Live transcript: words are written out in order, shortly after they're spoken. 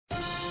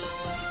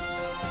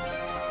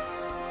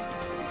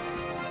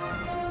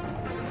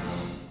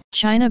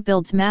China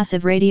builds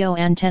massive radio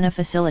antenna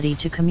facility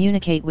to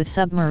communicate with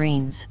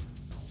submarines.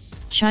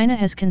 China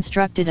has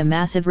constructed a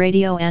massive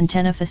radio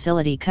antenna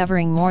facility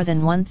covering more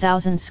than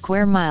 1,000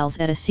 square miles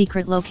at a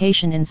secret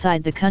location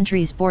inside the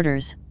country's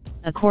borders,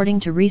 according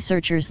to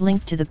researchers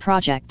linked to the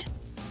project.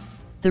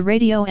 The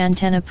radio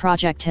antenna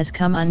project has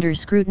come under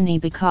scrutiny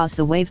because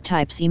the wave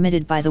types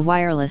emitted by the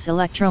Wireless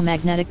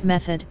Electromagnetic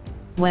Method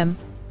 (WEM)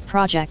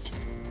 project,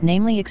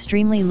 namely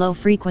extremely low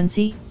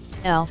frequency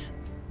 (ELF)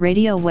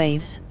 radio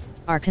waves,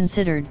 are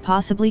considered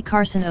possibly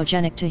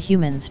carcinogenic to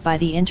humans by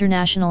the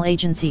International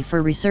Agency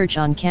for Research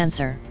on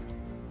Cancer.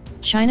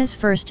 China's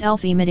first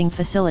ELF-emitting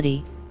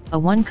facility, a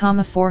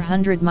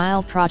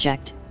 1,400-mile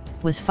project,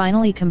 was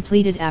finally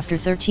completed after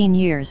 13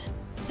 years,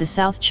 the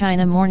South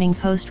China Morning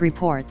Post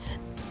reports.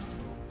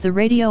 The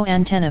radio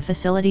antenna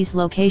facility's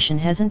location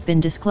hasn't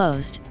been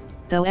disclosed,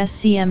 though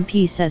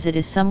SCMP says it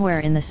is somewhere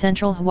in the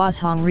central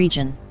Huazhong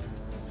region.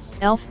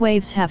 ELF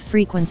waves have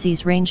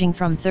frequencies ranging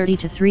from 30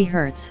 to 3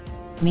 Hz,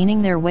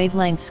 meaning their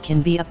wavelengths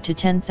can be up to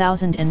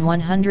 10,000 and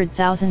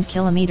 100,000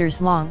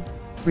 kilometers long,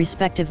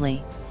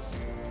 respectively.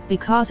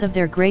 Because of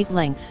their great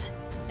lengths,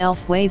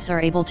 ELF waves are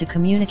able to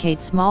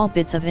communicate small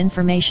bits of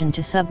information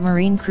to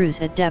submarine crews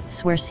at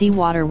depths where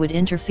seawater would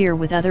interfere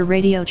with other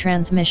radio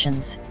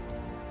transmissions.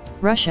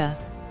 Russia,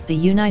 the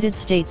United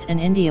States and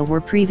India were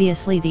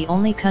previously the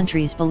only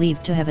countries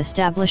believed to have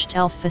established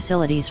ELF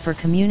facilities for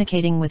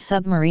communicating with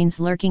submarines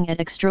lurking at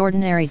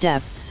extraordinary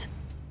depths.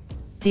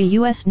 The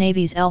U.S.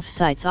 Navy's ELF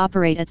sites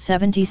operate at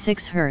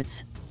 76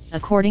 Hz,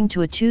 according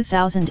to a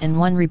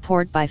 2001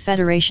 report by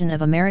Federation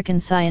of American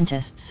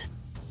Scientists.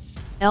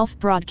 ELF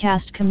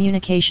broadcast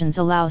communications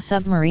allow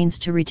submarines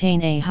to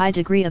retain a high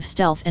degree of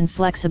stealth and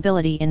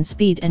flexibility in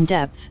speed and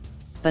depth,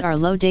 but are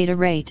low data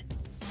rate,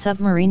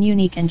 submarine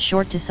unique and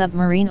short to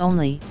submarine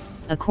only,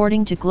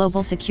 according to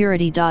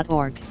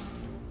globalsecurity.org.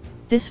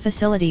 This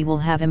facility will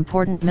have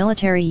important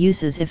military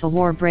uses if a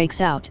war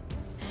breaks out,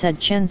 said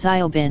Chen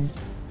Xiaobin,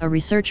 a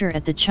researcher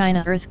at the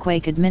China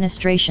Earthquake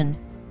Administration,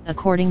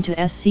 according to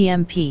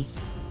SCMP.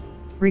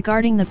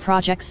 Regarding the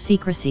project's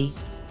secrecy,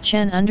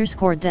 Chen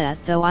underscored that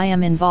though I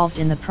am involved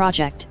in the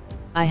project,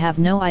 I have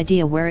no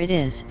idea where it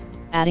is,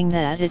 adding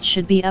that it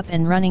should be up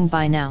and running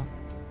by now.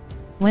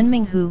 Wen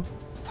Minghu,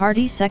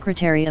 party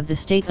secretary of the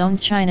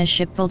state-owned China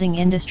Shipbuilding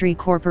Industry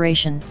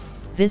Corporation,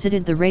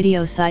 visited the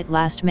radio site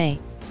last May,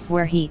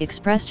 where he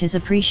expressed his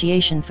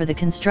appreciation for the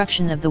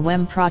construction of the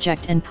WEM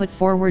project and put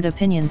forward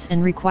opinions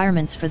and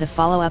requirements for the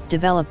follow-up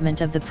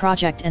development of the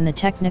project and the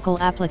technical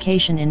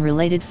application in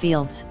related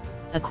fields,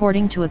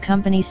 according to a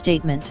company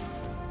statement.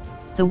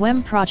 The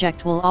WEM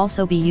project will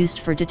also be used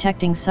for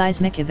detecting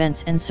seismic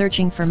events and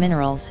searching for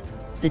minerals,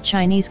 the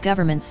Chinese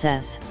government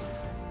says.